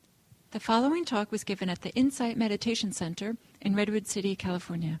The following talk was given at the Insight Meditation Center in Redwood City,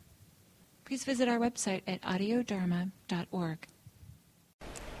 California. Please visit our website at audiodharma.org.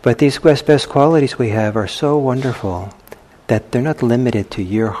 But these best qualities we have are so wonderful that they're not limited to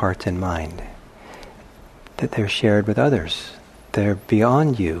your heart and mind, that they're shared with others. They're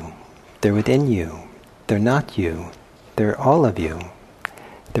beyond you. They're within you. They're not you. They're all of you.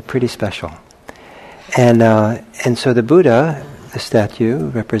 They're pretty special. And so the Buddha, the statue,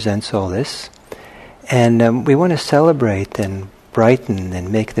 represents all this. And we want to celebrate and brighten and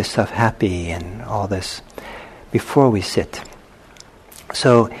make this stuff happy and all this before we sit.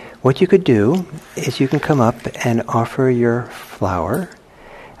 So what you could do is you can come up and offer your flower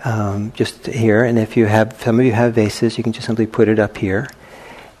just here. And if you have, some of you have vases, you can just simply put it up here.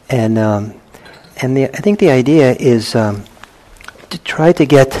 And I think the idea is to try to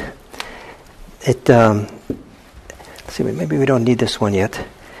get it. Let's see, maybe we don't need this one yet.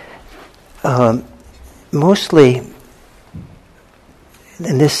 Mostly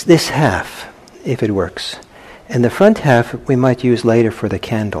in this half, if it works. And the front half we might use later for the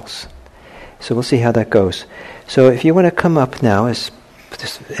candles. So we'll see how that goes. So if you want to come up now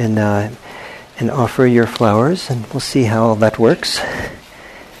and offer your flowers, and we'll see how all that works.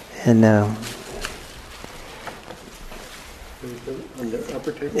 And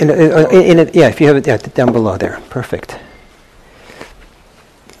if you have it down below there, perfect.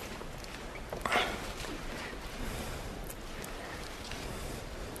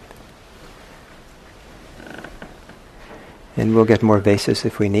 And we'll get more vases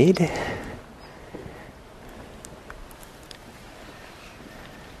if we need.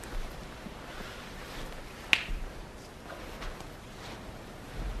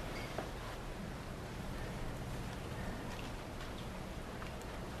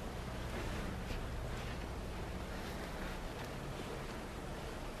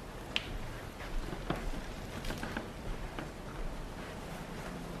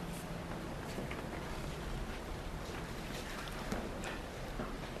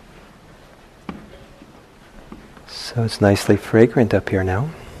 So it's nicely fragrant up here now.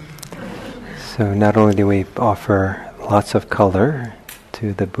 So not only do we offer lots of color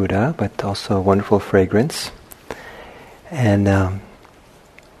to the Buddha, but also wonderful fragrance. And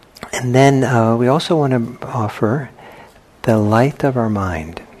then we also want to offer the light of our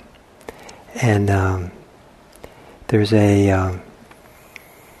mind. And there's just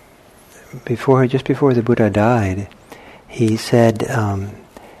before the Buddha died, he said,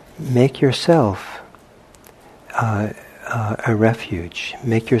 make yourself a refuge.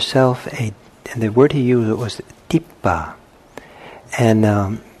 Make yourself and the word he used was dippa. And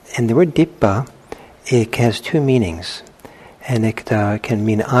the word dippa, it has two meanings. And it can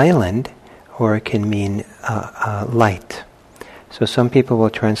mean island, or it can mean light. So some people will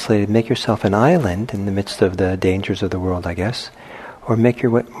translate it, make yourself an island in the midst of the dangers of the world, I guess, or make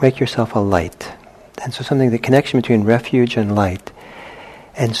yourself a light. And so the connection between refuge and light.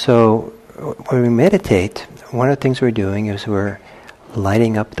 And so when we meditate, one of the things we're doing is we're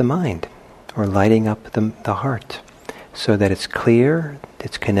lighting up the mind, or lighting up the heart, so that it's clear,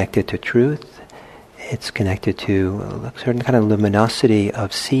 it's connected to truth, it's connected to a certain kind of luminosity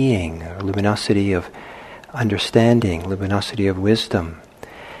of seeing, or luminosity of understanding, luminosity of wisdom.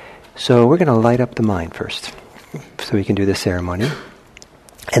 So we're going to light up the mind first, so we can do the ceremony.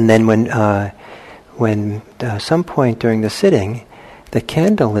 And then when some point during the sitting, the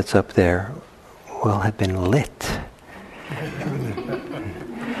candle that's up there will have been lit.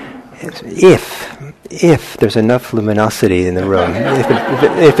 If there's enough luminosity in the room,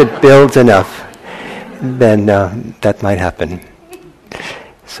 if it builds enough, then that might happen.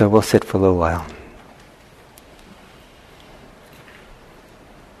 So we'll sit for a little while.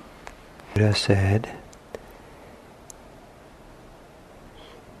 Buddha said,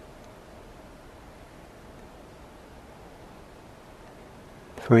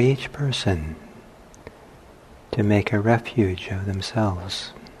 for each person to make a refuge of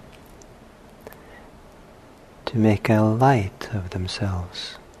themselves, to make a light of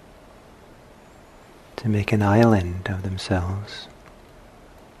themselves, to make an island of themselves.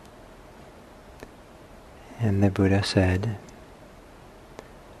 And the Buddha said,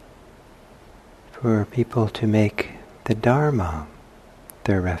 for people to make the Dharma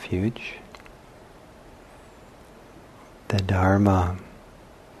their refuge, the Dharma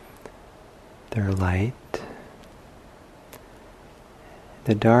their light,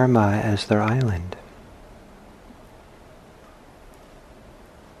 the Dharma as their island.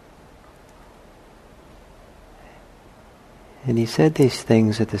 And he said these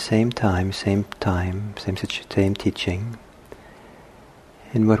things at the same time, same teaching.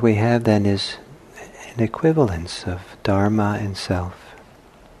 And what we have then is an equivalence of Dharma and self.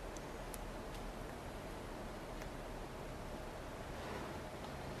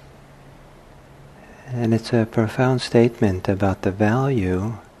 And it's a profound statement about the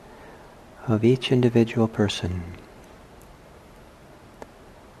value of each individual person.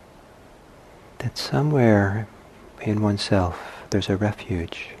 That somewhere in oneself there's a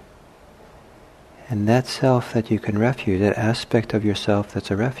refuge. And that self that you can refuge, that aspect of yourself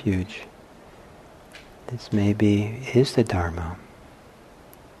that's a refuge, this maybe is the Dharma.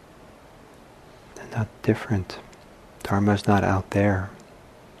 They're not different. Dharma's not out there.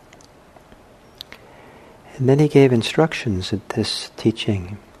 And then he gave instructions at this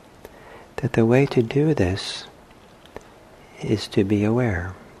teaching that the way to do this is to be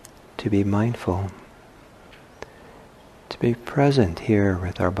aware, to be mindful, to be present here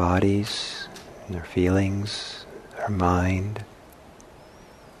with our bodies, and our feelings, our mind.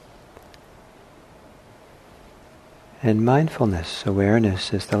 And mindfulness,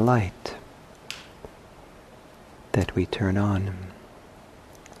 awareness, is the light that we turn on.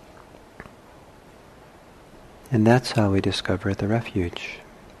 And that's how we discover the refuge.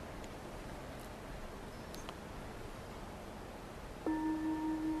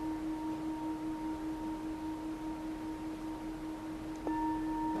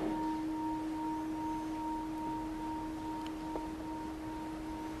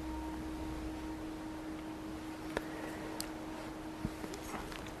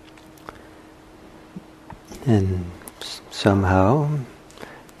 And somehow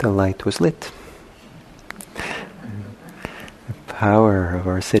the light was lit. The power of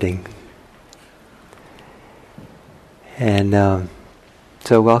our sitting. And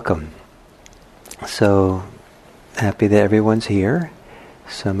so welcome. So happy that everyone's here.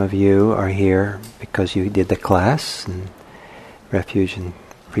 Some of you are here because you did the class, and Refuge and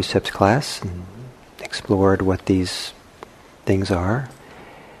Precepts class, and explored what these things are.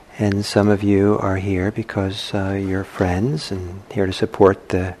 And some of you are here because you're friends and here to support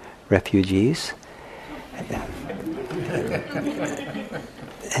the refugees.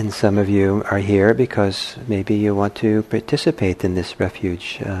 And some of you are here because maybe you want to participate in this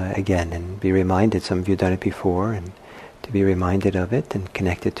refuge again and be reminded. Some of you have done it before, and to be reminded of it and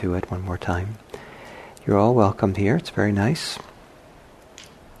connected to it one more time. You're all welcomed here. It's very nice.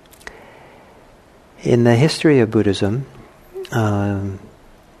 In the history of Buddhism,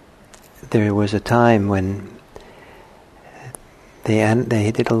 there was a time when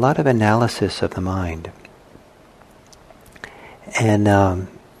they did a lot of analysis of the mind and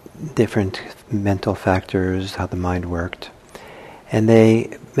different mental factors, how the mind worked. And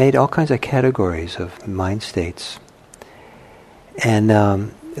they made all kinds of categories of mind states. And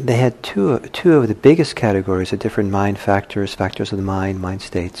they had two of the biggest categories of different mind factors of the mind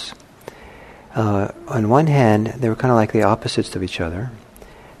states. On one hand, they were kind of like the opposites of each other.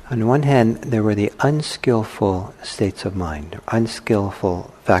 On one hand, there were the unskillful states of mind,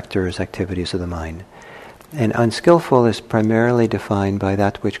 unskillful factors, activities of the mind. And unskillful is primarily defined by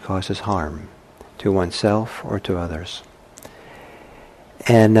that which causes harm to oneself or to others.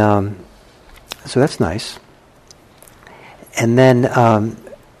 And so that's nice. And then,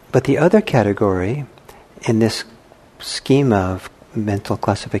 but the other category in this schema of mental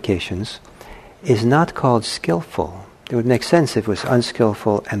classifications is not called skillful. It would make sense if it was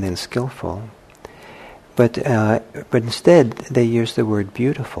unskillful and then skillful. But instead, they use the word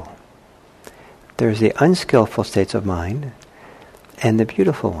beautiful. There's the unskillful states of mind and the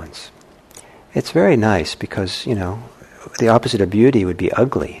beautiful ones. It's very nice because, the opposite of beauty would be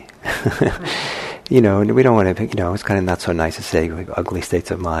ugly. We don't want to, it's kind of not so nice to say ugly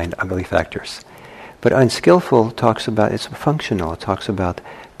states of mind, ugly factors. But unskillful talks about, it's functional. It talks about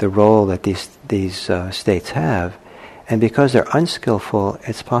the role that these states have. And because they're unskillful,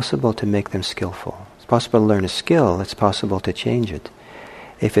 it's possible to make them skillful. It's possible to learn a skill. It's possible to change it.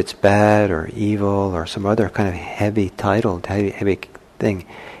 If it's bad or evil or some other kind of heavy thing,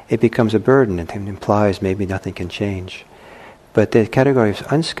 it becomes a burden. It implies maybe nothing can change. But the category of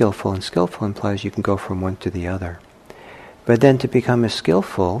unskillful and skillful implies you can go from one to the other. But then to become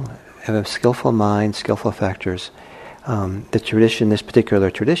have a skillful mind, skillful factors, this particular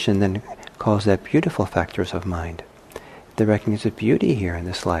tradition then calls that beautiful factors of mind. They recognize the beauty here in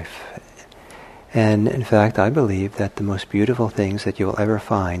this life. And in fact, I believe that the most beautiful things that you'll ever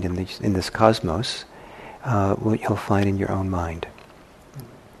find in this cosmos, what you'll find in your own mind.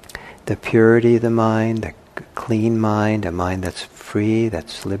 The purity of the mind, the clean mind, a mind that's free,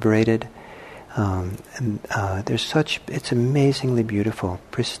 that's liberated. It's amazingly beautiful,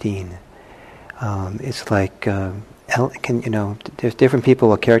 pristine. It's like there's different people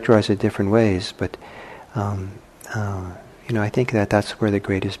will characterize it different ways, but I think that's where the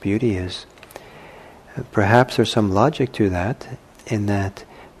greatest beauty is. Perhaps there's some logic to that, in that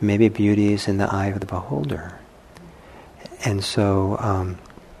maybe beauty is in the eye of the beholder. And so,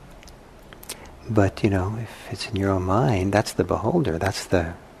 but if it's in your own mind, that's the beholder, that's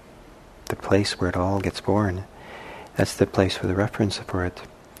the place where it all gets born. That's the place for the reference for it.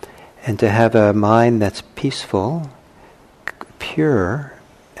 And to have a mind that's peaceful, pure,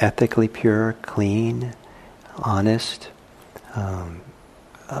 ethically pure, clean, honest,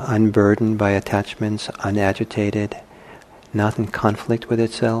 unburdened by attachments, unagitated, not in conflict with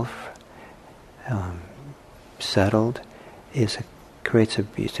itself, settled, creates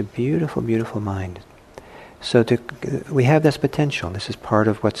a beautiful, beautiful mind. So we have this potential. This is part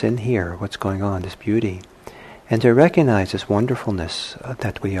of what's in here, what's going on, this beauty. And to recognize this wonderfulness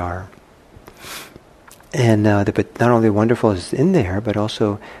that we are. And not only wonderful is in there, but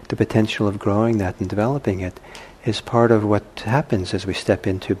also the potential of growing that and developing it is part of what happens as we step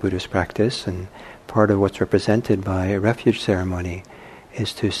into Buddhist practice, and part of what's represented by a refuge ceremony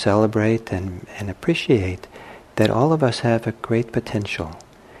is to celebrate and appreciate that all of us have a great potential.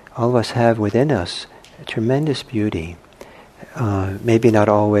 All of us have within us a tremendous beauty, maybe not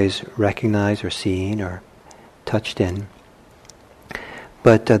always recognized or seen or touched in.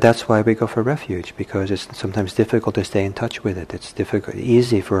 But that's why we go for refuge, because it's sometimes difficult to stay in touch with it. It's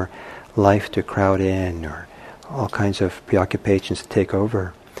easy for life to crowd in, or all kinds of preoccupations to take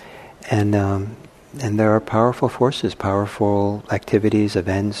over. And there are powerful forces, powerful activities,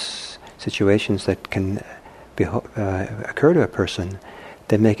 events, situations that can occur to a person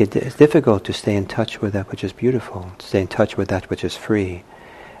that make it difficult to stay in touch with that which is beautiful, to stay in touch with that which is free,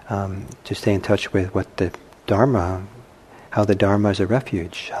 to stay in touch with what the Dharma, how the Dharma is a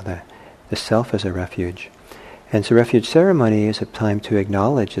refuge, how the self is a refuge. And so refuge ceremony is a time to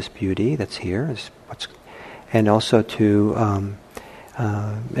acknowledge this beauty that's here, and also to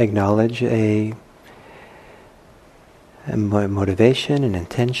acknowledge a motivation and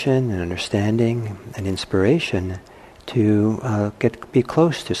intention and understanding and inspiration to be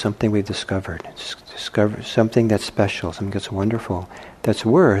close to something we've discovered. Discover something that's special, something that's wonderful, that's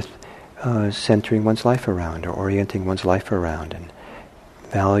worth centering one's life around, or orienting one's life around, and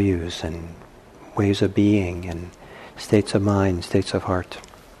values and ways of being and states of mind, states of heart.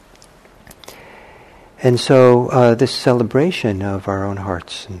 And so this celebration of our own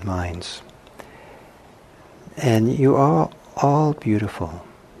hearts and minds. And you are all beautiful.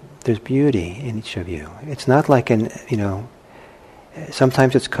 There's beauty in each of you. It's not like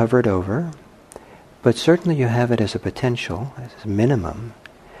sometimes it's covered over, but certainly you have it as a potential, as a minimum,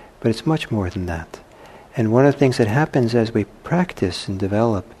 but it's much more than that. And one of the things that happens as we practice and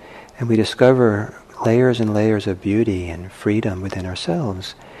develop, and we discover layers and layers of beauty and freedom within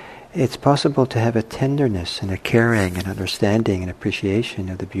ourselves, it's possible to have a tenderness and a caring and understanding and appreciation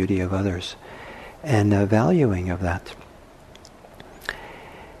of the beauty of others, and a valuing of that.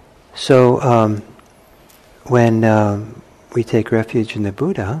 So when we take refuge in the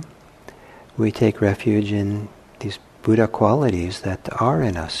Buddha, we take refuge in these Buddha qualities that are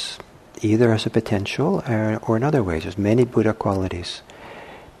in us, either as a potential or in other ways. There's many Buddha qualities,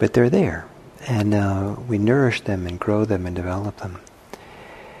 but they're there, and we nourish them and grow them and develop them.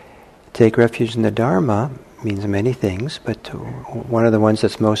 Take refuge in the Dharma means many things, but one of the ones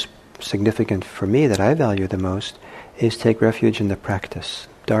that's most significant for me, that I value the most, is take refuge in the practice.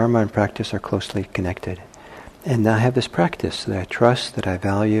 Dharma and practice are closely connected. And I have this practice that I trust, that I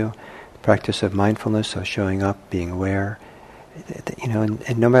value, the practice of mindfulness, of showing up, being aware.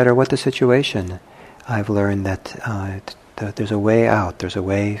 And no matter what the situation, I've learned that there's a way out, there's a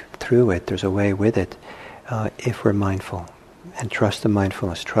way through it, there's a way with it, if we're mindful. And trust the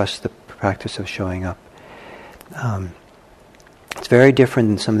mindfulness, trust the practice of showing up. It's very different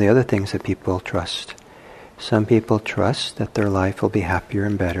than some of the other things that people trust. Some people trust that their life will be happier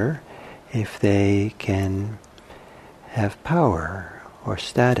and better if they can have power or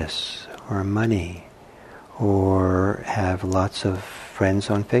status or money, or have lots of friends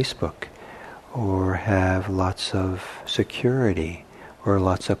on Facebook, or have lots of security, or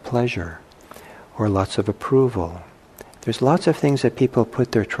lots of pleasure, or lots of approval. There's lots of things that people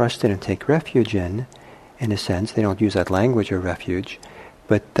put their trust in and take refuge in a sense. They don't use that language of refuge,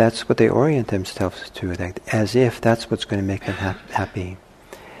 but that's what they orient themselves to, as if that's what's going to make them happy.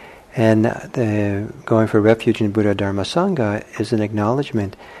 And going for refuge in Buddha, Dharma, Sangha is an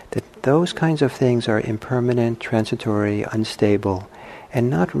acknowledgement that those kinds of things are impermanent, transitory, unstable,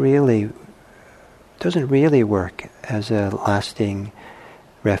 and doesn't really work as a lasting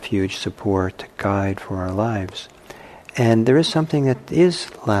refuge, support, guide for our lives. And there is something that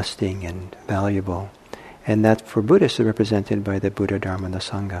is lasting and valuable, and that for Buddhists is represented by the Buddha, Dharma, and the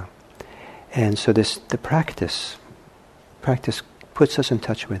Sangha. And so the practice puts us in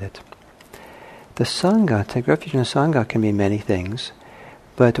touch with it. The Sangha, take refuge in the Sangha, can mean many things,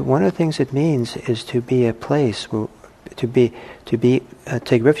 but one of the things it means is to be a place where,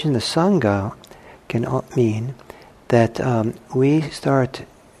 take refuge in the Sangha can mean that we start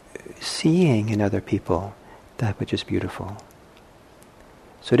seeing in other people that which is beautiful.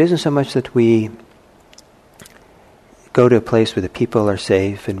 So it isn't so much that we go to a place where the people are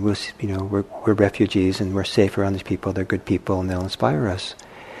safe and we're refugees and we're safe around these people, they're good people and they'll inspire us,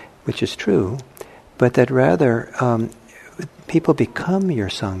 which is true, but that rather people become your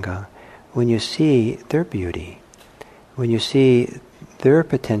Sangha when you see their beauty, when you see their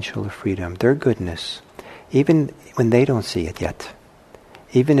potential of freedom, their goodness, even when they don't see it yet.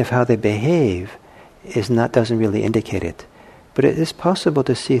 Even if how they behave doesn't really indicate it. But it is possible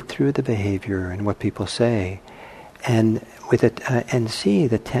to see through the behavior and what people say, and with it, and see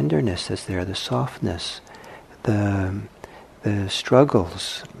the tenderness that's there, the softness, the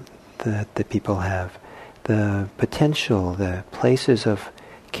struggles that the people have, the potential, the places of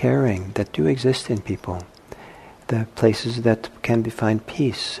caring that do exist in people, the places that can find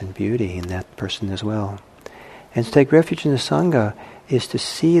peace and beauty in that person as well. And to take refuge in the Sangha is to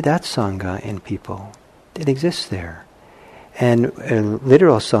see that Sangha in people. It exists there. And a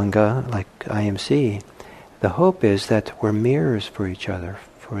literal Sangha, like IMC, the hope is that we're mirrors for each other,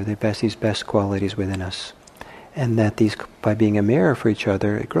 for these best qualities within us. And that by being a mirror for each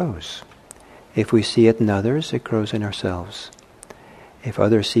other, it grows. If we see it in others, it grows in ourselves. If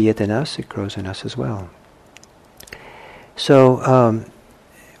others see it in us, it grows in us as well. So,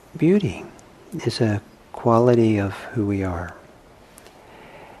 beauty is a quality of who we are.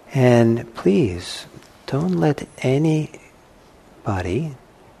 And please, don't let anybody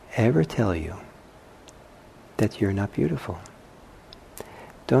ever tell you that you're not beautiful.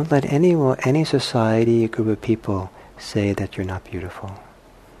 Don't let any society, a group of people say that you're not beautiful.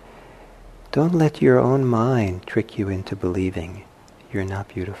 Don't let your own mind trick you into believing you're not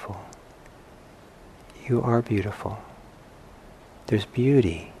beautiful. You are beautiful. There's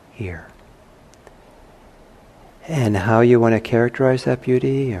beauty here. And how you want to characterize that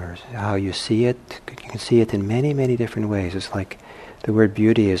beauty, or how you see it, you can see it in many, many different ways. It's like the word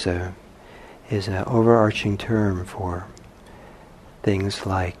beauty is an overarching term for things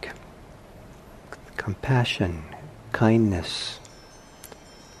like compassion, kindness,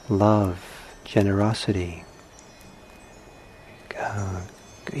 love, generosity,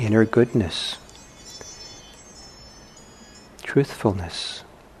 inner goodness, truthfulness,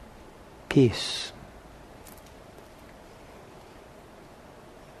 peace.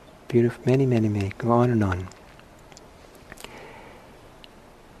 Beautiful, many, many, many, go on and on.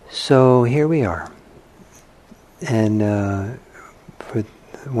 So here we are, and for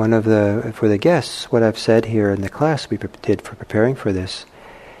the guests, what I've said here in the class we did for preparing for this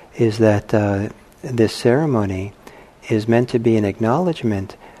is that this ceremony is meant to be an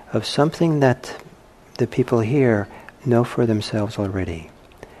acknowledgement of something that the people here know for themselves already.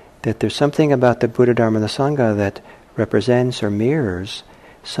 That there's something about the Buddha, Dharma, and the Sangha that represents or mirrors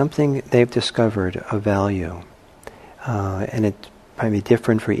something they've discovered of value. And it might be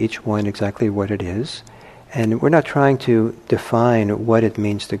different for each one exactly what it is. And we're not trying to define what it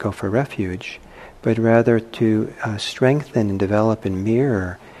means to go for refuge, but rather to strengthen and develop and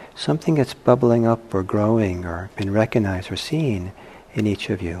mirror something that's bubbling up or growing or been recognized or seen in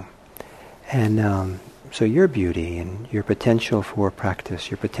each of you. And so your beauty and your potential for practice,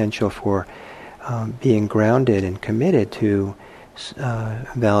 your potential for being grounded and committed to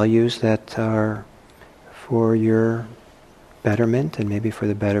values that are for your betterment and maybe for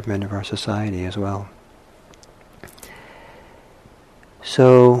the betterment of our society as well.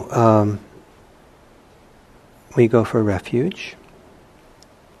 So we go for refuge,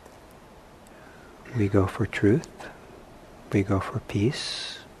 we go for truth, we go for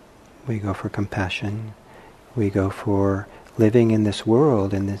peace, we go for compassion, we go for living in this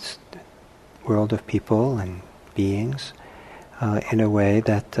world of people and beings in a way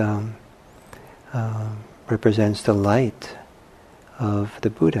that represents the light of the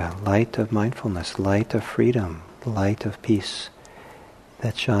Buddha, light of mindfulness, light of freedom, light of peace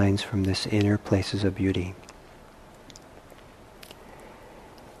that shines from this inner places of beauty.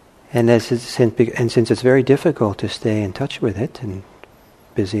 And since it's very difficult to stay in touch with it in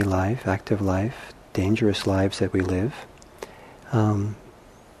busy life, active life, dangerous lives that we live,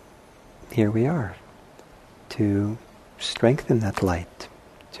 here we are to strengthen that light,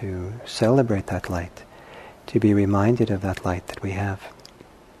 to celebrate that light, to be reminded of that light that we have.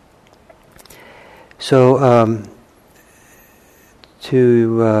 So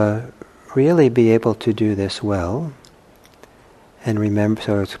to really be able to do this well and remember,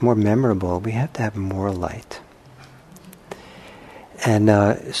 so it's more memorable, we have to have more light.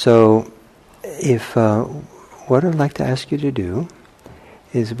 And so if what I'd like to ask you to do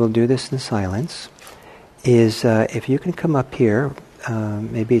is, we'll do this in silence, is if you can come up here,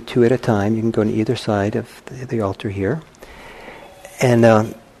 maybe two at a time, you can go on either side of the altar here, and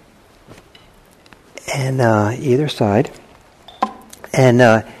either side,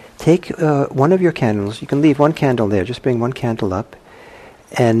 and take one of your candles. You can leave one candle there. Just bring one candle up,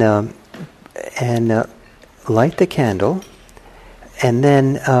 and light the candle, and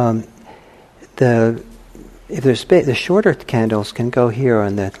then if there's space, the shorter candles can go here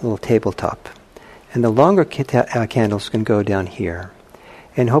on that little tabletop, and the longer candles can go down here.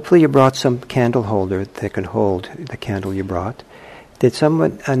 And hopefully you brought some candle holder that can hold the candle you brought. Did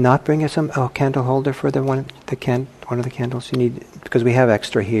someone not bring us a candle holder for one of the candles you need? Because we have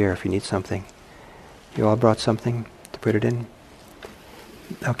extra here if you need something. You all brought something to put it in?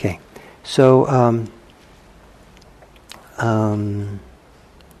 Okay. So,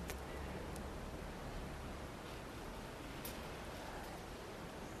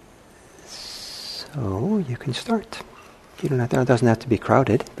 so you can start. You don't have to, it doesn't have to be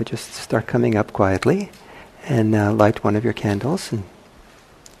crowded, but just start coming up quietly and light one of your candles.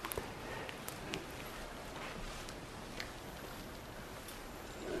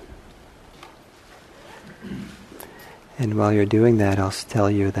 And while you're doing that, I'll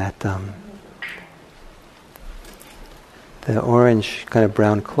tell you that the orange kind of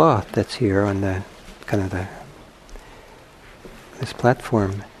brown cloth that's here on the kind of this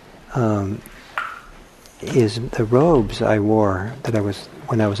platform is the robes I wore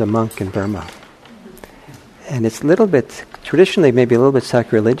when I was a monk in Burma. And it's a little bit, traditionally maybe a little bit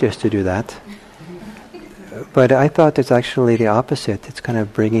sacrilegious to do that. But I thought it's actually the opposite. It's kind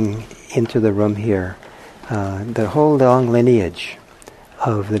of bringing into the room here the whole long lineage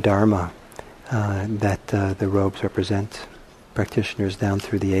of the Dharma that the robes represent, practitioners down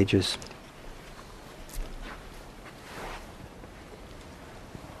through the ages.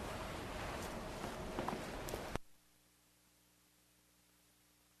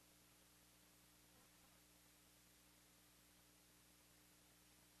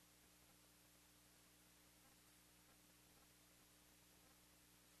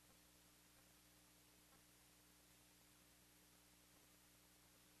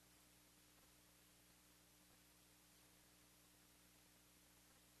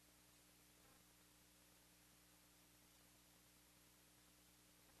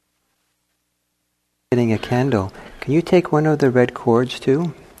 Getting a candle. Can you take one of the red cords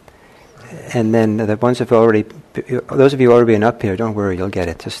too? And then the ones have already, those of you who have already been up here, don't worry, you'll get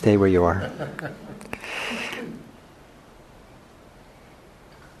it. Just stay where you are.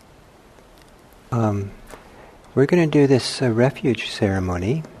 We're going to do this refuge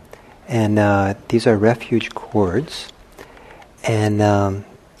ceremony, and these are refuge cords. And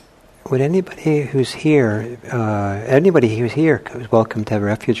would anybody who's here is welcome to have a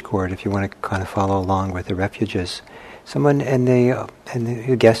refuge cord if you want to kind of follow along with the refuges. Someone and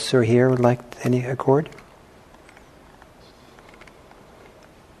the guests are here would like a cord?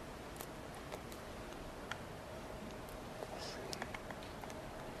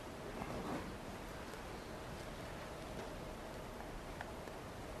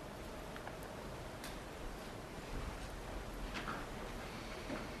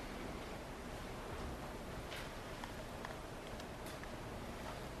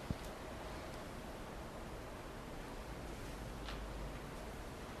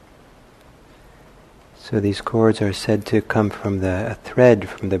 So these cords are said to come from a thread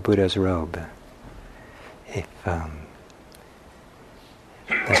from the Buddha's robe. If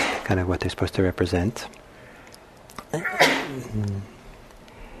that's kind of what they're supposed to represent.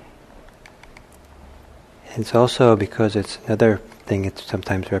 It's also because it's another thing it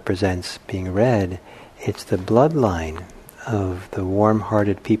sometimes represents being red. It's the bloodline of the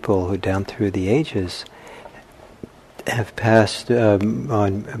warm-hearted people who down through the ages have passed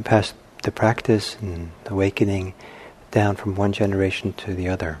the practice and awakening down from one generation to the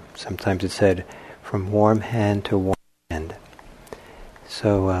other. Sometimes it's said from warm hand to warm hand.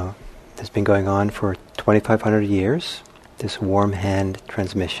 So it's been going on for 2,500 years, this warm hand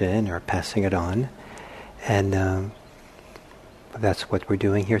transmission or passing it on. And that's what we're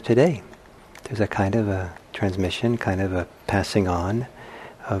doing here today. There's a kind of a transmission, kind of a passing on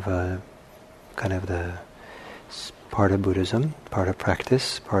of a kind of the part of Buddhism, part of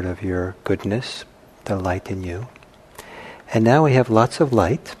practice, part of your goodness, the light in you. And now we have lots of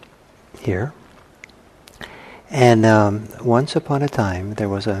light here. And once upon a time, there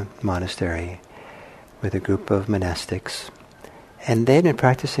was a monastery with a group of monastics. And they'd been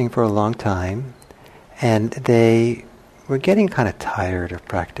practicing for a long time. And they were getting kind of tired of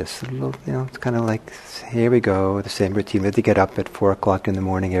practice. It's kind of like, here we go, the same routine. We have to get up at 4 o'clock in the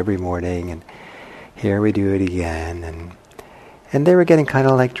morning every morning. And here we do it again. And they were getting kind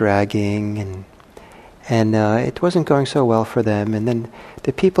of like dragging. And it wasn't going so well for them. And then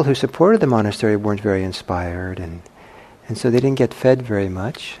the people who supported the monastery weren't very inspired. And so they didn't get fed very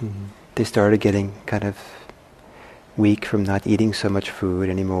much. And they started getting kind of weak from not eating so much food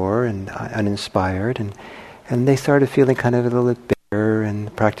anymore and uninspired. And they started feeling kind of a little bit bitter, and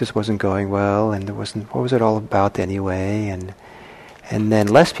the practice wasn't going well, and what was it all about anyway? And then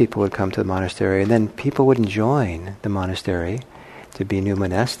less people would come to the monastery, and then people wouldn't join the monastery to be new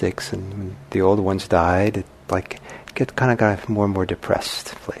monastics, and when the old ones died, it kind of got a more and more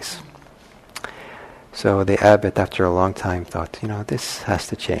depressed place. So the abbot, after a long time, thought, this has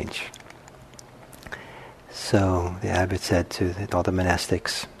to change. So the abbot said to all the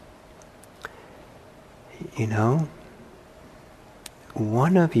monastics,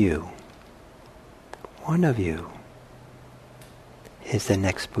 one of you is the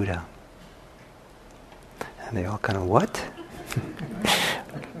next Buddha. And they all kind of, what?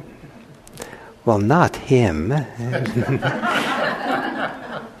 Well, not him,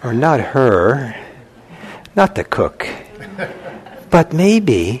 or not her, not the cook, but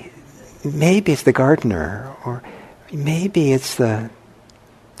maybe it's the gardener, or maybe it's the,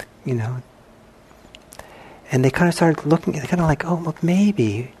 And they kind of started looking, kind of like, oh, look,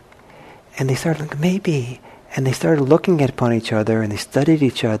 maybe. And they started looking, maybe. And they started looking upon each other, and they studied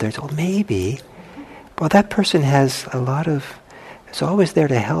each other. And said, maybe. Well, that person is always there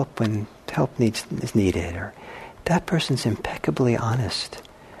to help when help is needed. Or that person's impeccably honest.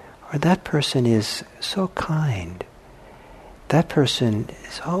 Or that person is so kind. That person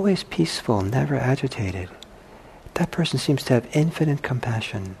is always peaceful, never agitated. That person seems to have infinite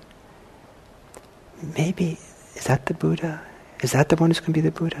compassion. Maybe, is that the Buddha? Is that the one who's going to be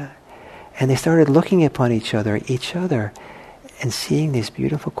the Buddha? And they started looking upon each other, and seeing these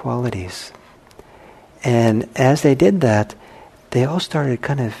beautiful qualities. And as they did that, they all started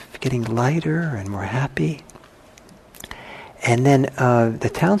kind of getting lighter and more happy. And then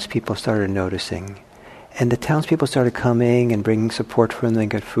the townspeople started noticing. And the townspeople started coming and bringing support for them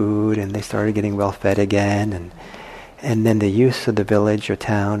and good food, and they started getting well fed again. And then the youth of the village or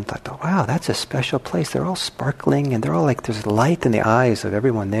town thought, oh, wow, that's a special place. They're all sparkling, and they're all like, there's light in the eyes of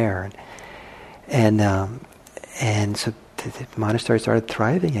everyone there. And so the monastery started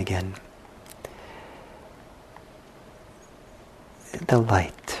thriving again. The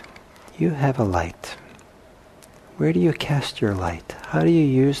light. You have a light. Where do you cast your light? How do you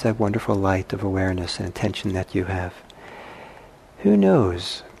use that wonderful light of awareness and attention that you have? Who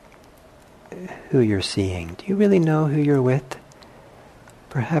knows who you're seeing? Do you really know who you're with?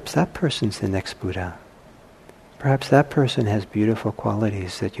 Perhaps that person's the next Buddha. Perhaps that person has beautiful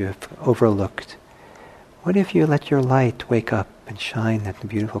qualities that you have overlooked. What if you let your light wake up and shine at the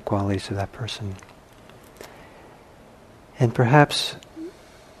beautiful qualities of that person? And perhaps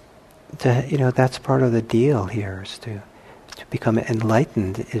that's part of the deal here, is to become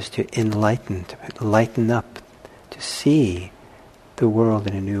enlightened, is to enlighten, to lighten up, to see the world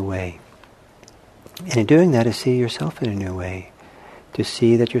in a new way. And in doing that, to see yourself in a new way, to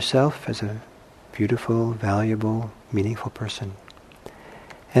see that yourself as a beautiful, valuable, meaningful person.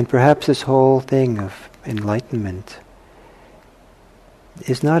 And perhaps this whole thing of enlightenment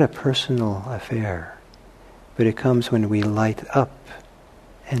is not a personal affair, but it comes when we light up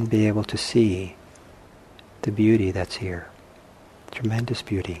and be able to see the beauty that's here. Tremendous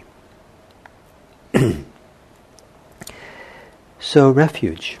beauty. So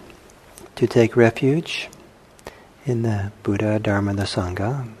refuge. To take refuge in the Buddha, Dharma, and the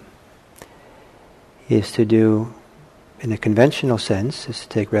Sangha is to do, in a conventional sense, is to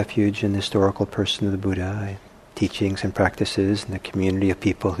take refuge in the historical person of the Buddha, teachings and practices, and the community of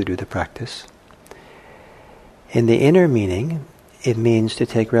people who do the practice. In the inner meaning, it means to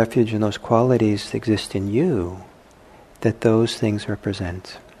take refuge in those qualities that exist in you, that those things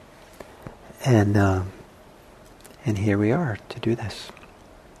represent. And here we are to do this.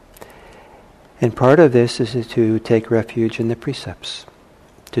 And part of this is to take refuge in the precepts,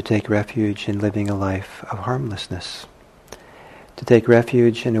 to take refuge in living a life of harmlessness, to take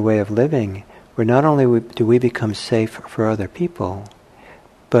refuge in a way of living where not only do we become safe for other people,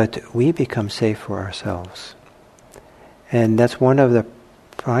 but we become safe for ourselves. And that's one of the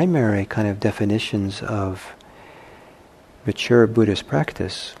primary kind of definitions of mature Buddhist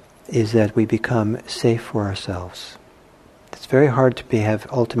practice is that we become safe for ourselves. It's very hard to have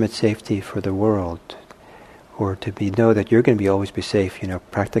ultimate safety for the world, or to know that you're going to always be safe,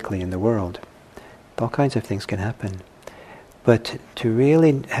 practically in the world. All kinds of things can happen. But to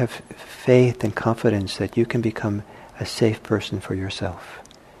really have faith and confidence that you can become a safe person for yourself,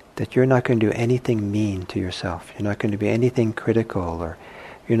 that you're not going to do anything mean to yourself, you're not going to be anything critical, or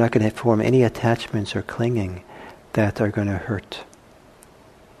you're not going to form any attachments or clinging that are going to hurt.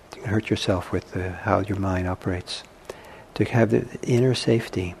 You can hurt yourself with how your mind operates. To have the inner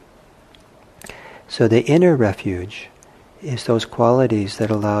safety. So the inner refuge is those qualities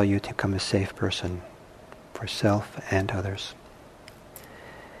that allow you to become a safe person for self and others.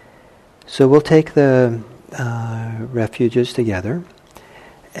 So we'll take the refuges together,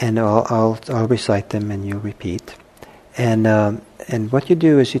 and I'll recite them and you repeat. And what you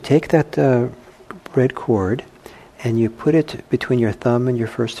do is you take that red cord and you put it between your thumb and your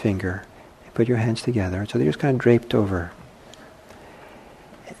first finger. You put your hands together, so they're just kind of draped over.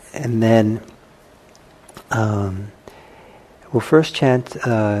 And then we'll first chant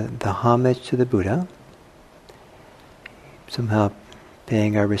the homage to the Buddha, somehow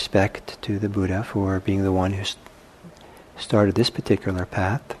paying our respect to the Buddha for being the one who started this particular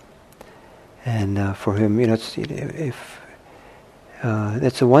path, and for whom, it's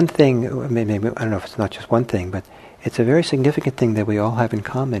a one thing. Maybe I don't know if it's not just one thing, but it's a very significant thing that we all have in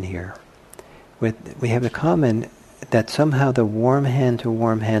common here. We have in common that somehow the warm hand to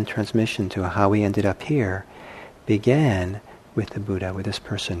warm hand transmission to how we ended up here began with the Buddha, with this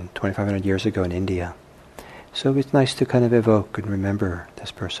person 2,500 years ago in India. So it's nice to kind of evoke and remember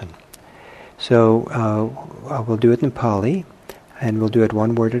this person. So we'll do it in Pali, and we'll do it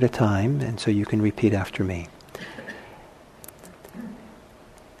one word at a time, and so you can repeat after me.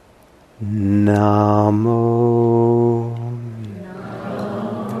 Namo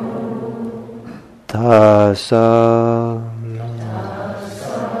Tassa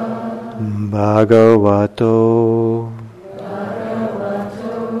Bhagavato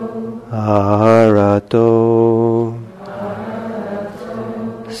Arahato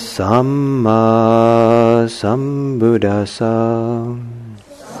Samma Sambuddhassa.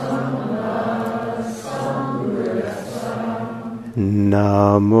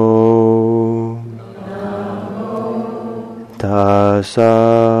 Namo Tassa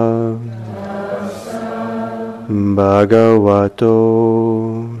Bhagavato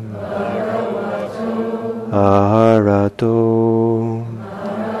Arahato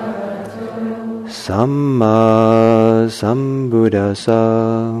Samma Sambuddhassa.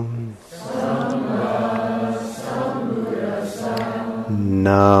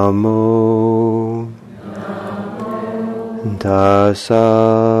 Namo Tassa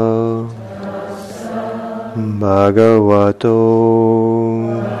Bhagavato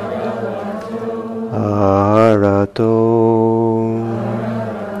Arahato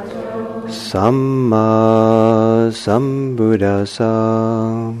Samma Sambuddhassa.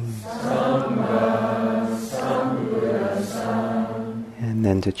 And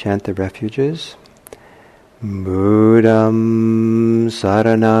then to chant the refuges. Buddham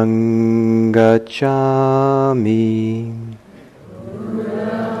saranang gacchami.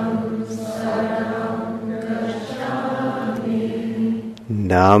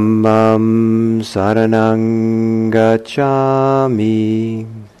 Dhammam saranang gacchami.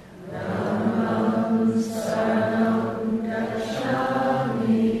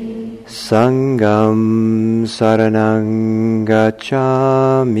 Sangham saranang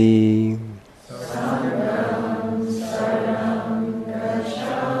gacchami.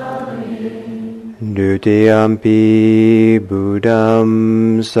 Dutiyampi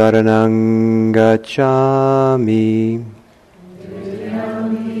Buddham saranang gacchami.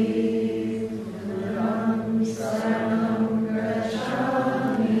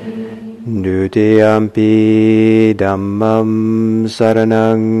 Dutiyampi Dhammam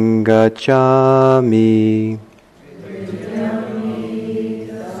saranang gacchami.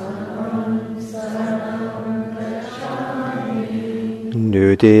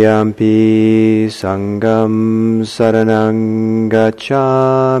 Dutiyampi Sangham saranang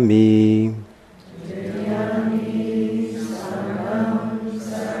gacchami.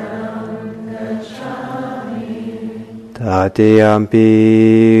 Tatiyampi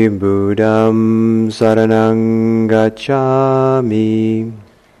Buddham saranang gacchami.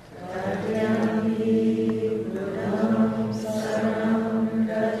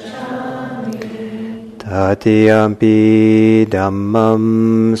 Tatiyampi Dhammam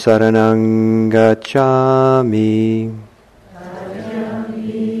saranang gacchami.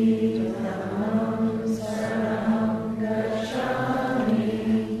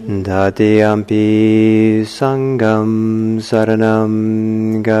 Tatiyampi Sangam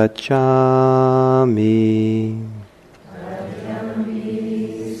Saranam Gacchami.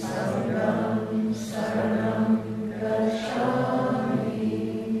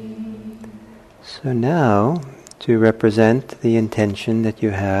 So now, to represent the intention that you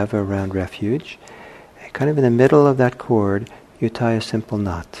have around refuge, kind of in the middle of that cord, you tie a simple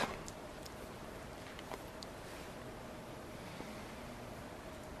knot.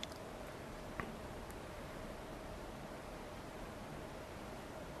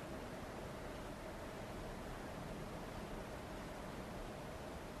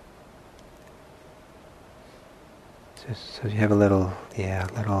 So you have a little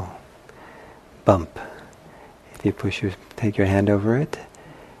bump. If you take your hand over it,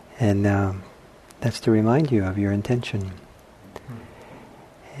 and that's to remind you of your intention.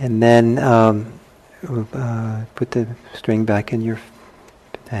 And then put the string back in your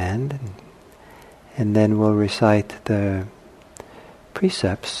hand, and then we'll recite the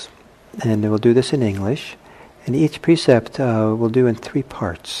precepts, and we'll do this in English. And each precept we'll do in 3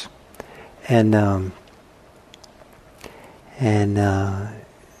 parts.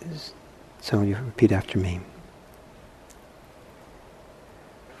 So you repeat after me.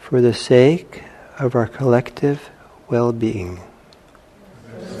 For the sake of our collective well-being.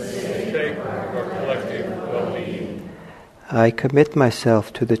 I commit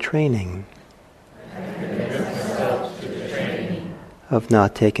myself to the training of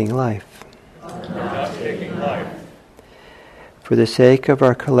not taking life. For the sake of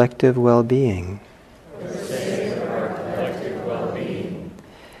our collective well-being.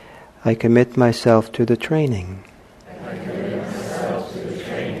 I commit myself to the training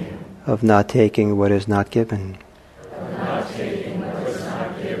of not taking what is not given.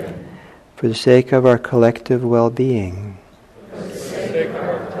 For the sake of our collective well-being,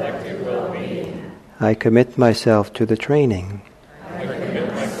 I commit myself to the training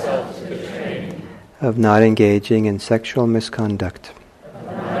of not engaging in sexual misconduct.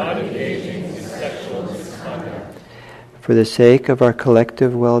 For the sake of our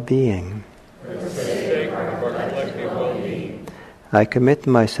collective well-being, I commit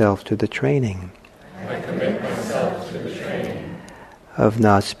myself to the training of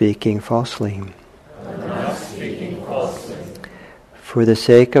not speaking falsely. For the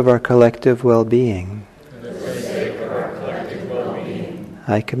sake of our collective well-being,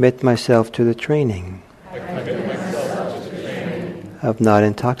 I commit myself to the training of not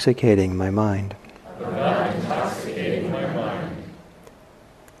intoxicating my mind.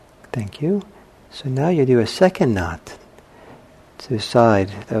 Thank you. So now you do a second knot to the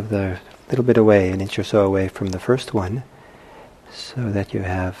side of the little bit away, an inch or so away from the first one, so that you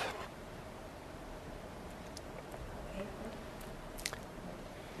have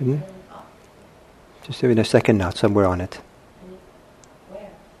just doing a second knot somewhere on it.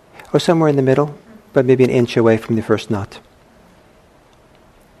 Or somewhere in the middle, but maybe an inch away from the first knot.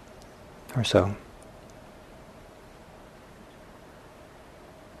 Or so.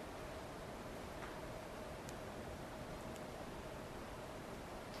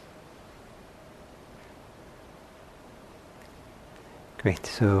 Great.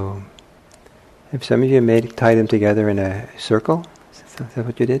 So, have some of you tied them together in a circle? Is that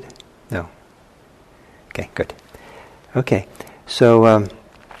what you did? No. Okay, good. Okay, so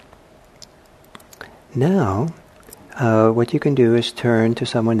now what you can do is turn to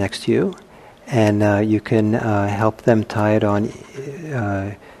someone next to you, and you can help them tie it on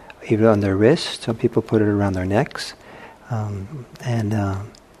either on their wrist. Some people put it around their necks,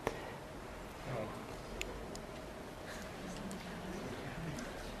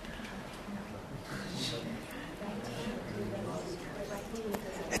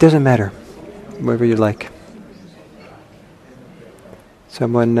 it doesn't matter, wherever you like.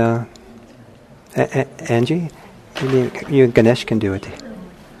 Someone, Angie, you and Ganesh can do it.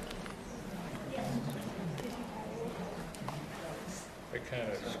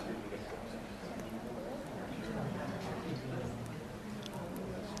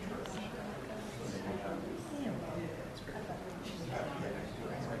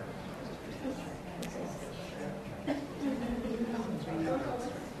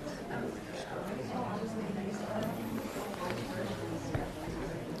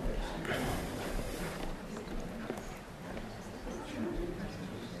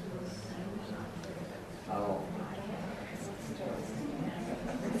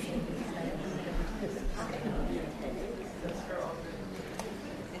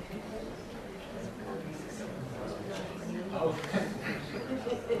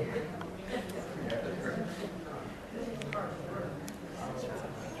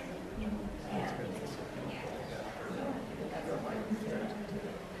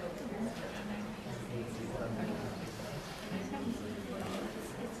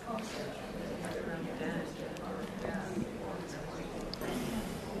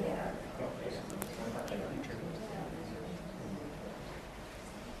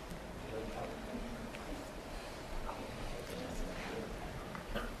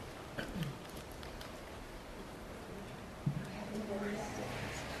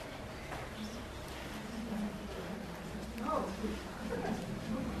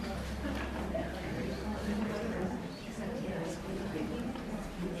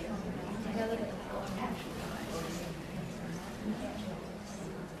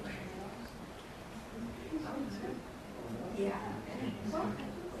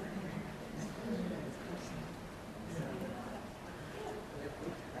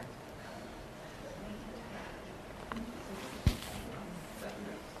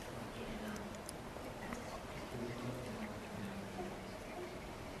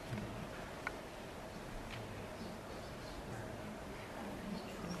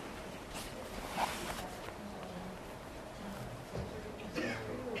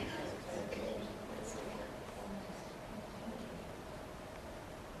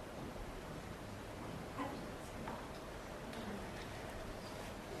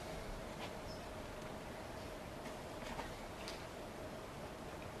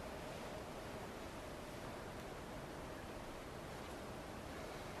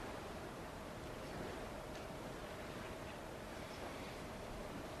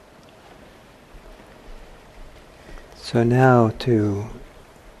 So now to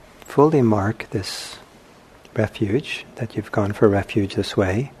fully mark this refuge, that you've gone for refuge this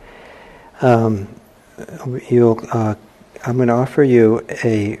way, I'm going to offer you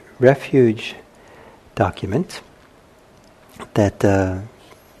a refuge document that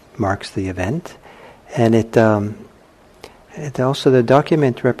marks the event, and it also, the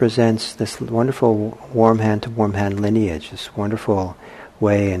document represents this wonderful warm hand to warm hand lineage, this wonderful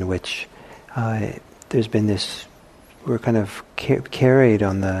way in which there's been this, we're kind of carried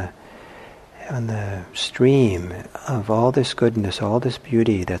on the stream of all this goodness, all this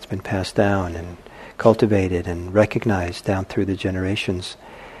beauty that's been passed down and cultivated and recognized down through the generations.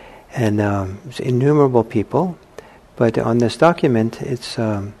 And it's innumerable people, but on this document it's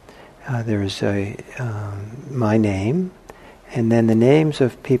there's my name, and then the names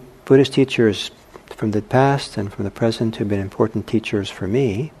of Buddhist teachers from the past and from the present who've been important teachers for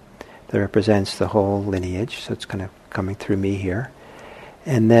me. That represents the whole lineage, so it's kind of coming through me here.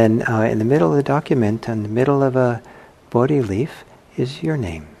 And then in the middle of the document, in the middle of a Bodhi leaf, is your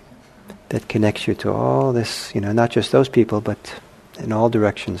name that connects you to all this, not just those people, but in all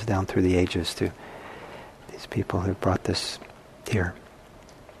directions down through the ages to these people who brought this here.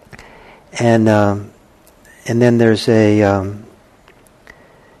 And then there's a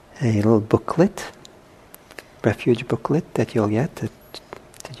little booklet, refuge booklet that you'll get that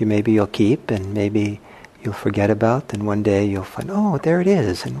you'll keep, and maybe you'll forget about, and one day you'll find, oh, there it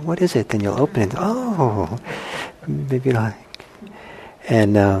is, and what is it? And you'll open it, oh, maybe like,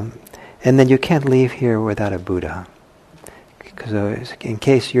 and then you can't leave here without a Buddha, because in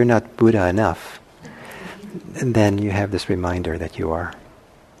case you're not Buddha enough, and then you have this reminder that you are.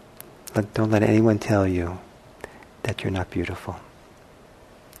 Don't let anyone tell you that you're not beautiful.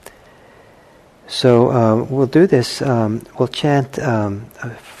 So we'll do this. We'll chant a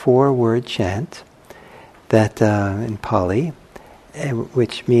 4-word chant that in Pali,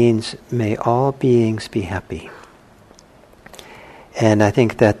 which means "May all beings be happy." And I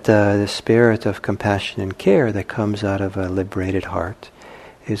think that the spirit of compassion and care that comes out of a liberated heart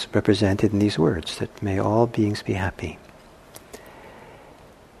is represented in these words: that may all beings be happy.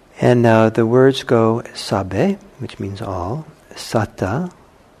 And the words go sabe, which means all, satta,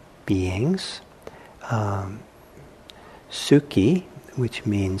 beings, sukhi, which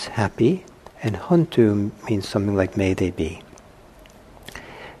means happy, and hontu means something like may they be.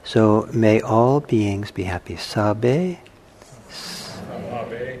 So may all beings be happy. Sabe,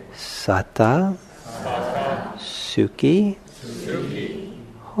 satta, sukhi,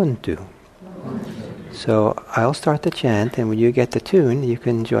 hontu. So I'll start the chant, and when you get the tune, you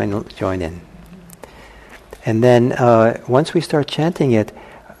can join in. And then once we start chanting it,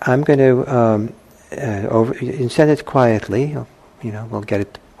 I'm going to send it quietly. We'll get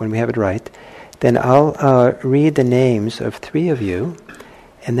it when we have it right. Then I'll read the names of 3 of you,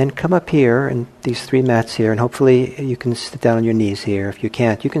 and then come up here, and these 3 mats here, and hopefully you can sit down on your knees here. If you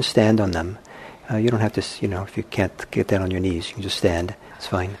can't, you can stand on them. You don't have to, if you can't get down on your knees, you can just stand. It's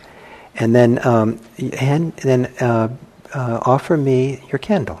fine. And then offer me your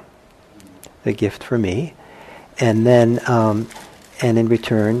candle, the gift for me, and then and in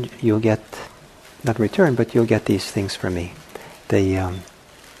return you'll get, not in return, but you'll get these things from me.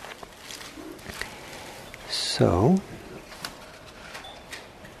 So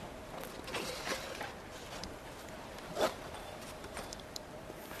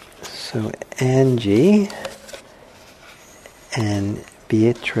Angie and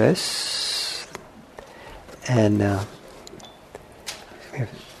Beatrice and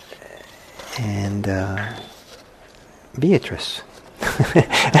Beatrice.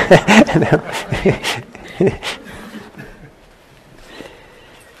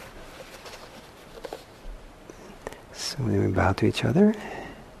 So we bow to each other.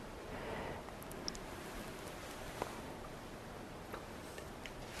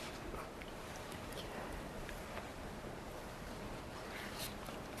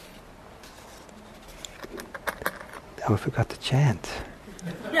 Oh, I forgot to chant.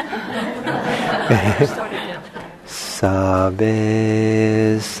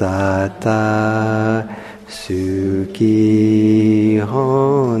 Sabe sata suki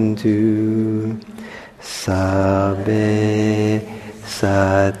hontu. Sabe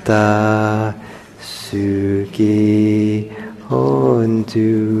sata suki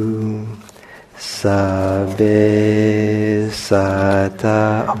hontu. Sabe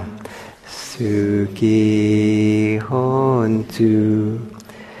sata suki hontu.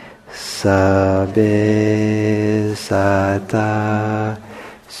 Sabe sata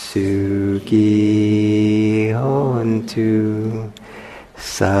suki hontu.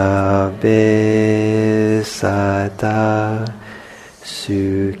 Sabe sata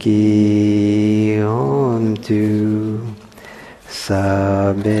suki hontu.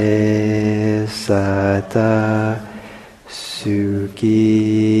 Sabe sata suki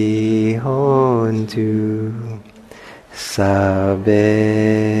hontu. Sabe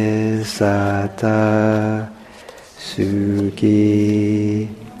sata suki.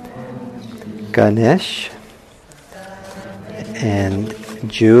 Ganesh and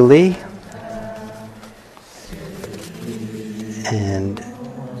Julie and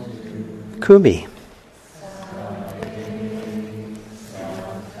Kumi.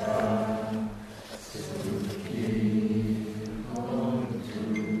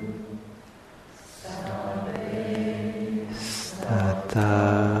 Sata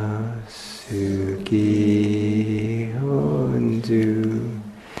suki hontu.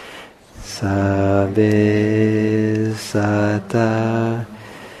 Sabe sata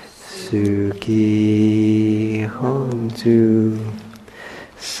suki hontu.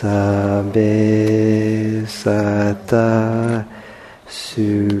 Sabe sata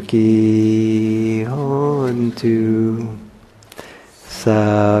suki hontu.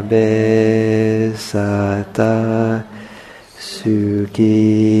 Sabe sata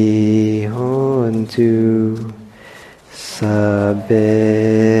suki hontu. Sabe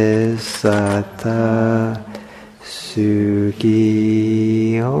sata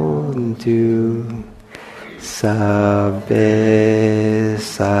suki hontu. Sabe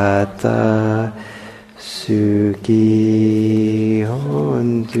sata suki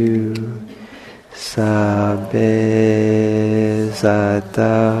hontu. Sabe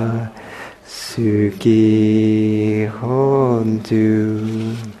sata suki hontu.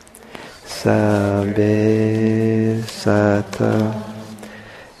 Sabe sata.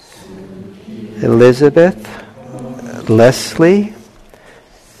 Elizabeth, Leslie,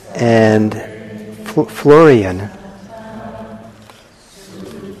 and Florian.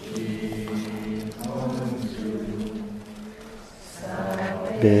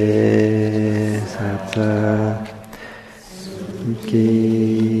 Sabe sata suki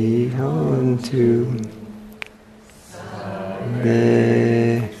hontu.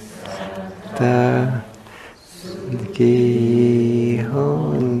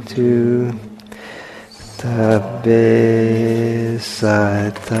 Sabe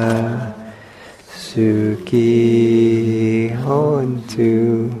sata suki hontu.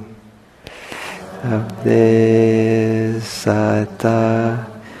 Sabe sata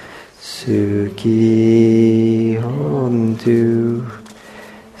suki hontu.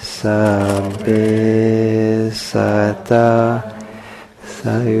 Sabe sata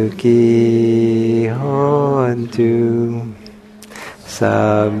suki hontu.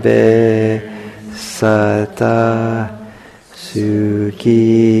 Sabe sata suki hontu. Sabe sata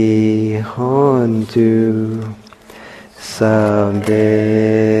suki hontu.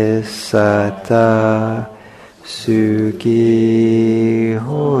 Sabe sata suki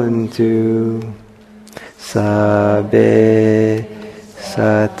hontu. Sabe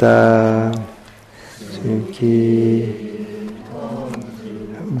sata suki.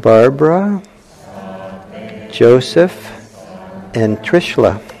 Barbara, Joseph, and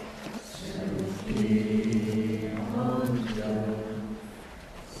Trishla.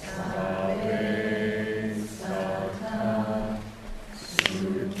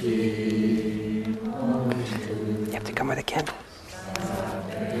 You have to come with a candle.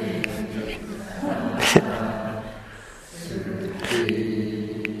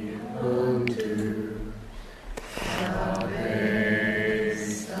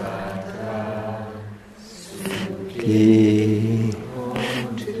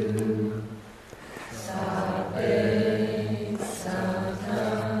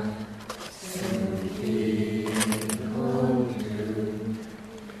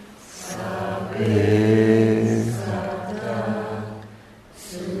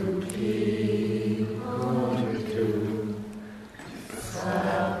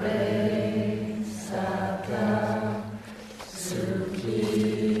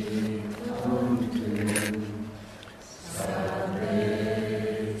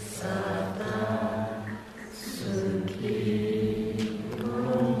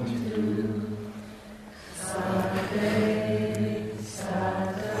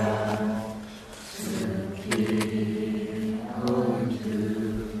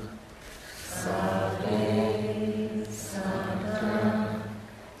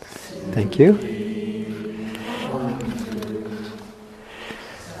 you.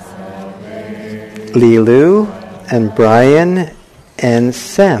 Lilu and Brian and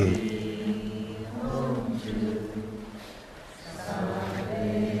Sam.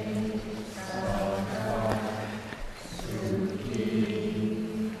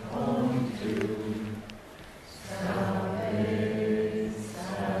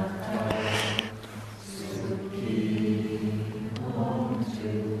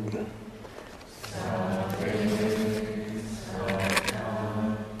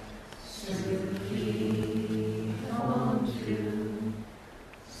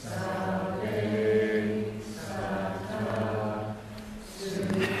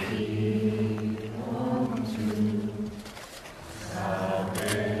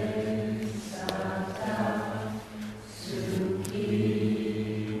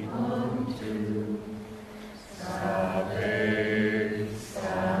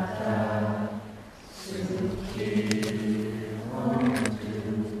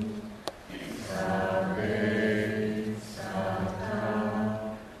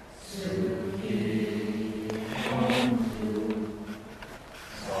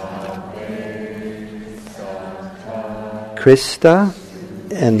 Krista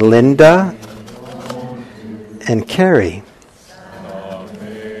and Linda and Carrie.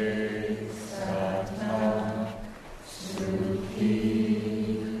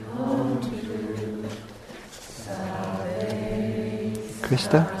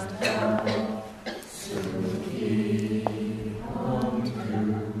 Krista?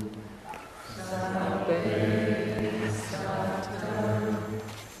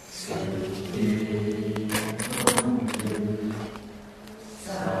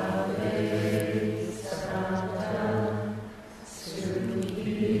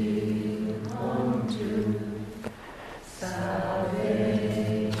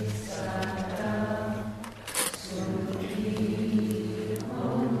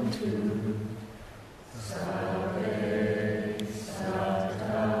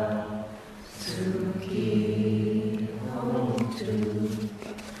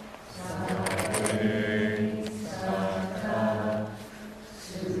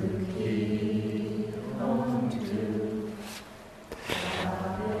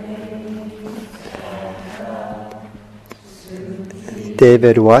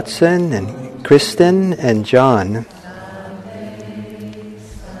 David Watson and Kristen and John.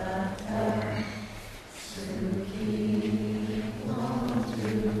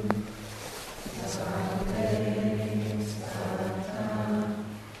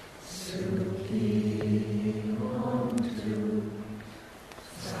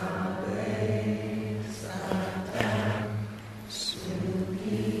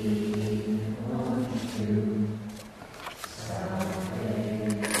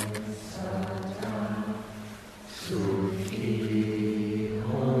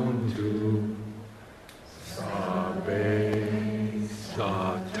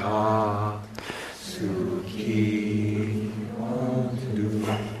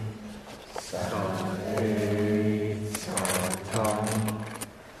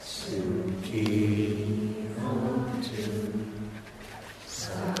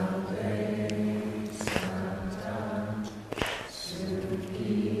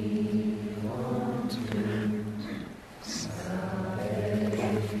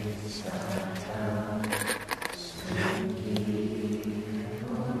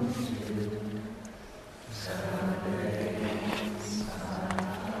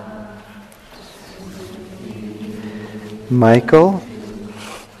 Michael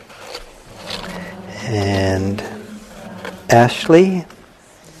and Ashley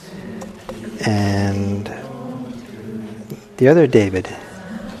and the other David.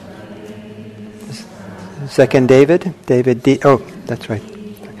 Second David D. Oh, that's right.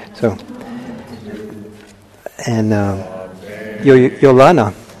 So, and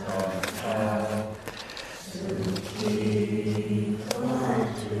Yolana.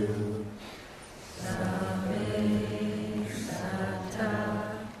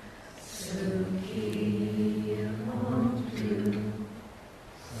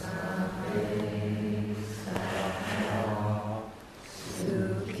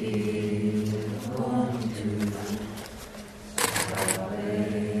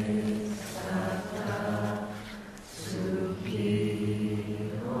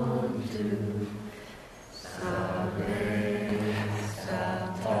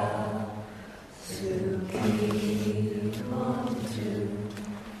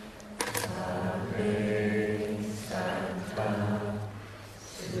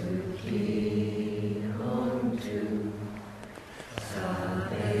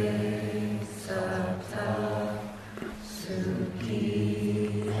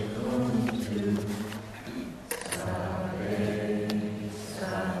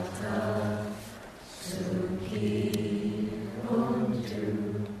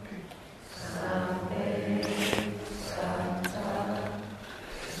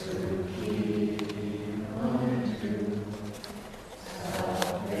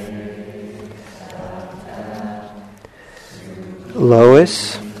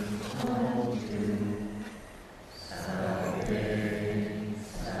 Lois.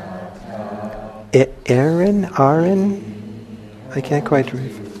 Aaron, I can't quite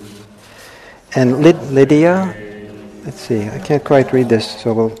read. And Lydia, let's see, I can't quite read this,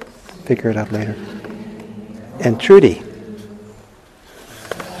 so we'll figure it out later. And Trudy.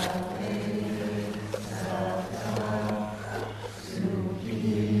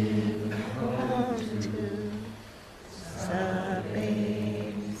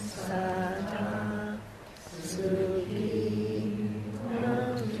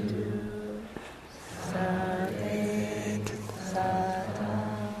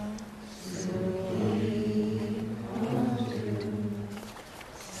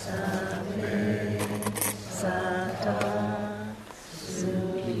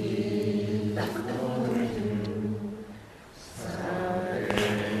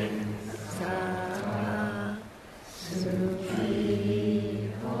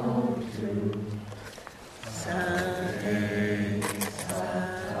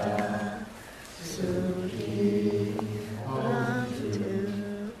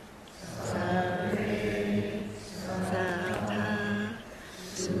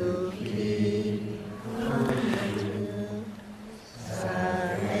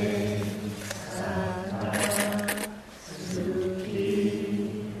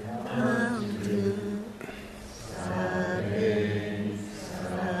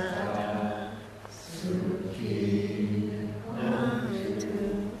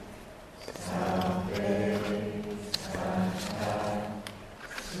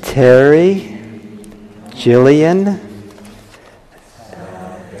 Terry, Jillian,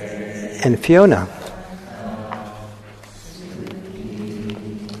 and Fiona.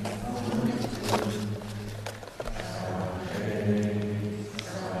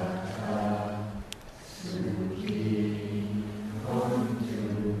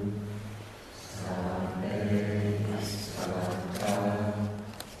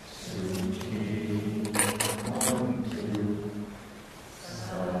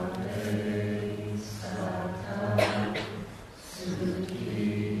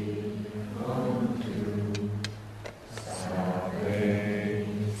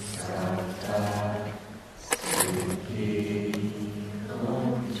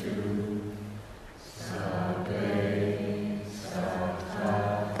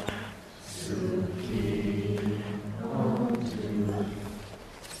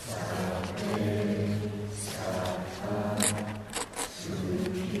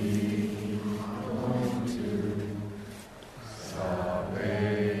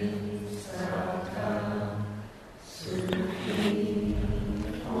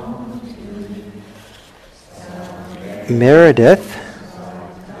 Meredith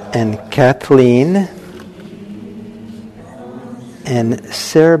and Kathleen and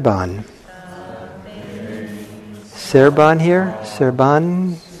Serban. Serban here?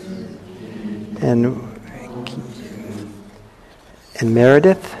 Serban and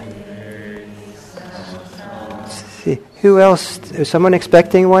Meredith? Let's see. Who else? Is someone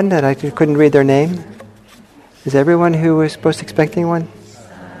expecting one that I couldn't read their name? Is everyone who was supposed to expecting one?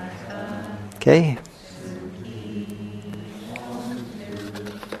 Okay.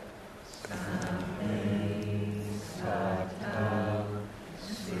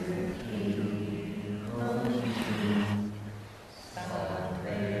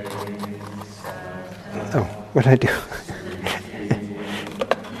 Oh, what did I do?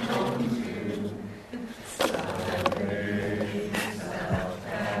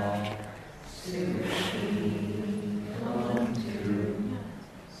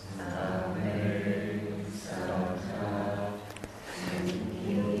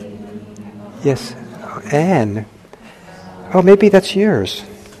 Yes, Anne. Oh, maybe that's yours.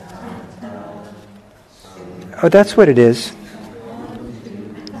 Oh, that's what it is.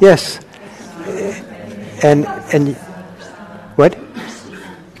 Yes. And what?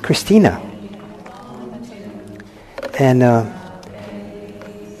 Christina. And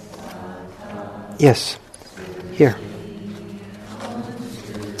yes, here.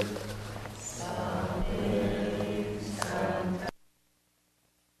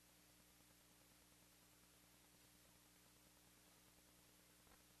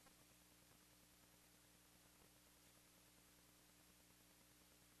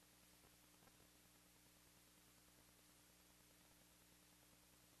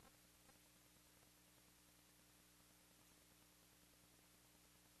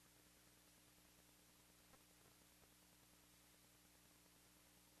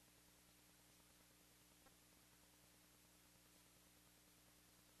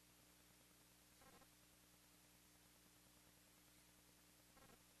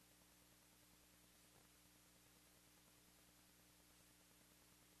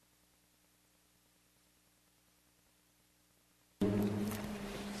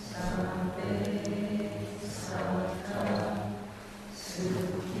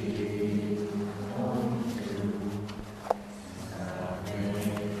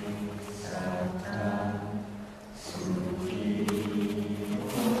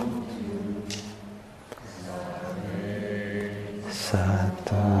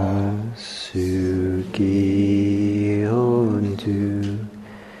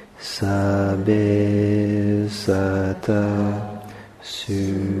 Sabbe sata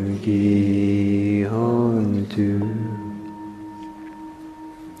sukhi hontu.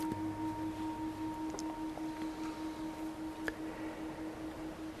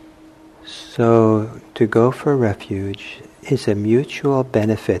 So, to go for refuge is a mutual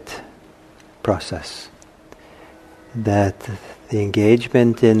benefit process. That the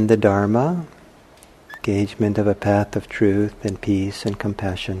engagement in the Dharma, engagement of a path of truth and peace and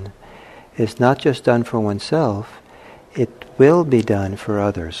compassion, is not just done for oneself, it will be done for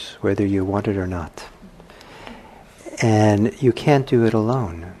others, whether you want it or not. And you can't do it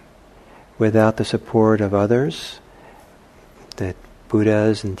alone. Without the support of others, the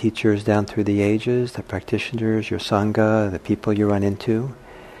Buddhas and teachers down through the ages, the practitioners, your Sangha, the people you run into.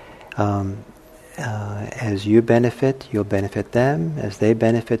 As you benefit, you'll benefit them. As they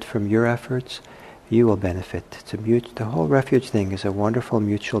benefit from your efforts, you will benefit. The whole refuge thing is a wonderful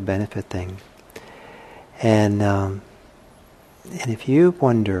mutual benefit thing. And if you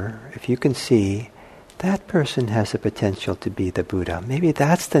wonder, if you can see, that person has the potential to be the Buddha. Maybe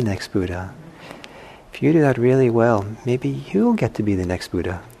that's the next Buddha. If you do that really well, maybe you'll get to be the next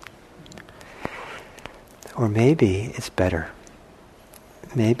Buddha. Or maybe it's better.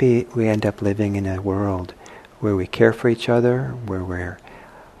 Maybe we end up living in a world where we care for each other, where we're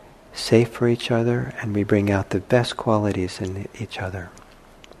safe for each other, and we bring out the best qualities in each other.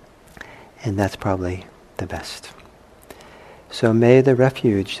 And that's probably the best. So may the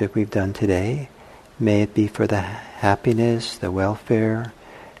refuge that we've done today, may it be for the happiness, the welfare,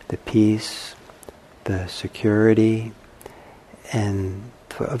 the peace, the security, and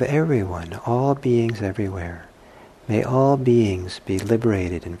of everyone, all beings everywhere. May all beings be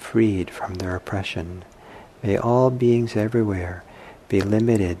liberated and freed from their oppression. May all beings everywhere be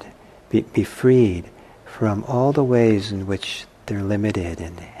limited, be freed from all the ways in which they're limited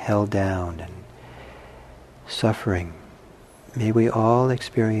and held down and suffering. May we all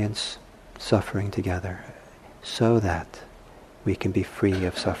experience suffering together so that we can be free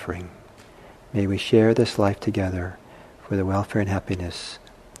of suffering. May we share this life together for the welfare and happiness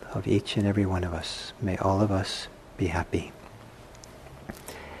of each and every one of us. May all of us be happy.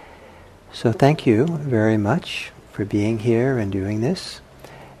 So thank you very much for being here and doing this.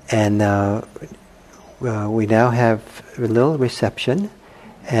 And we now have a little reception,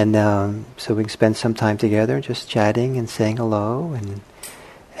 and so we can spend some time together just chatting and saying hello and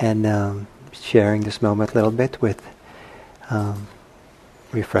sharing this moment a little bit with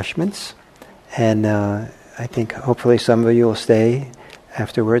refreshments. And I think hopefully some of you will stay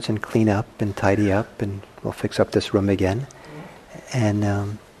afterwards and clean up and tidy up, and we'll fix up this room again.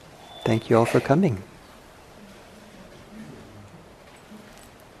 And thank you all for coming.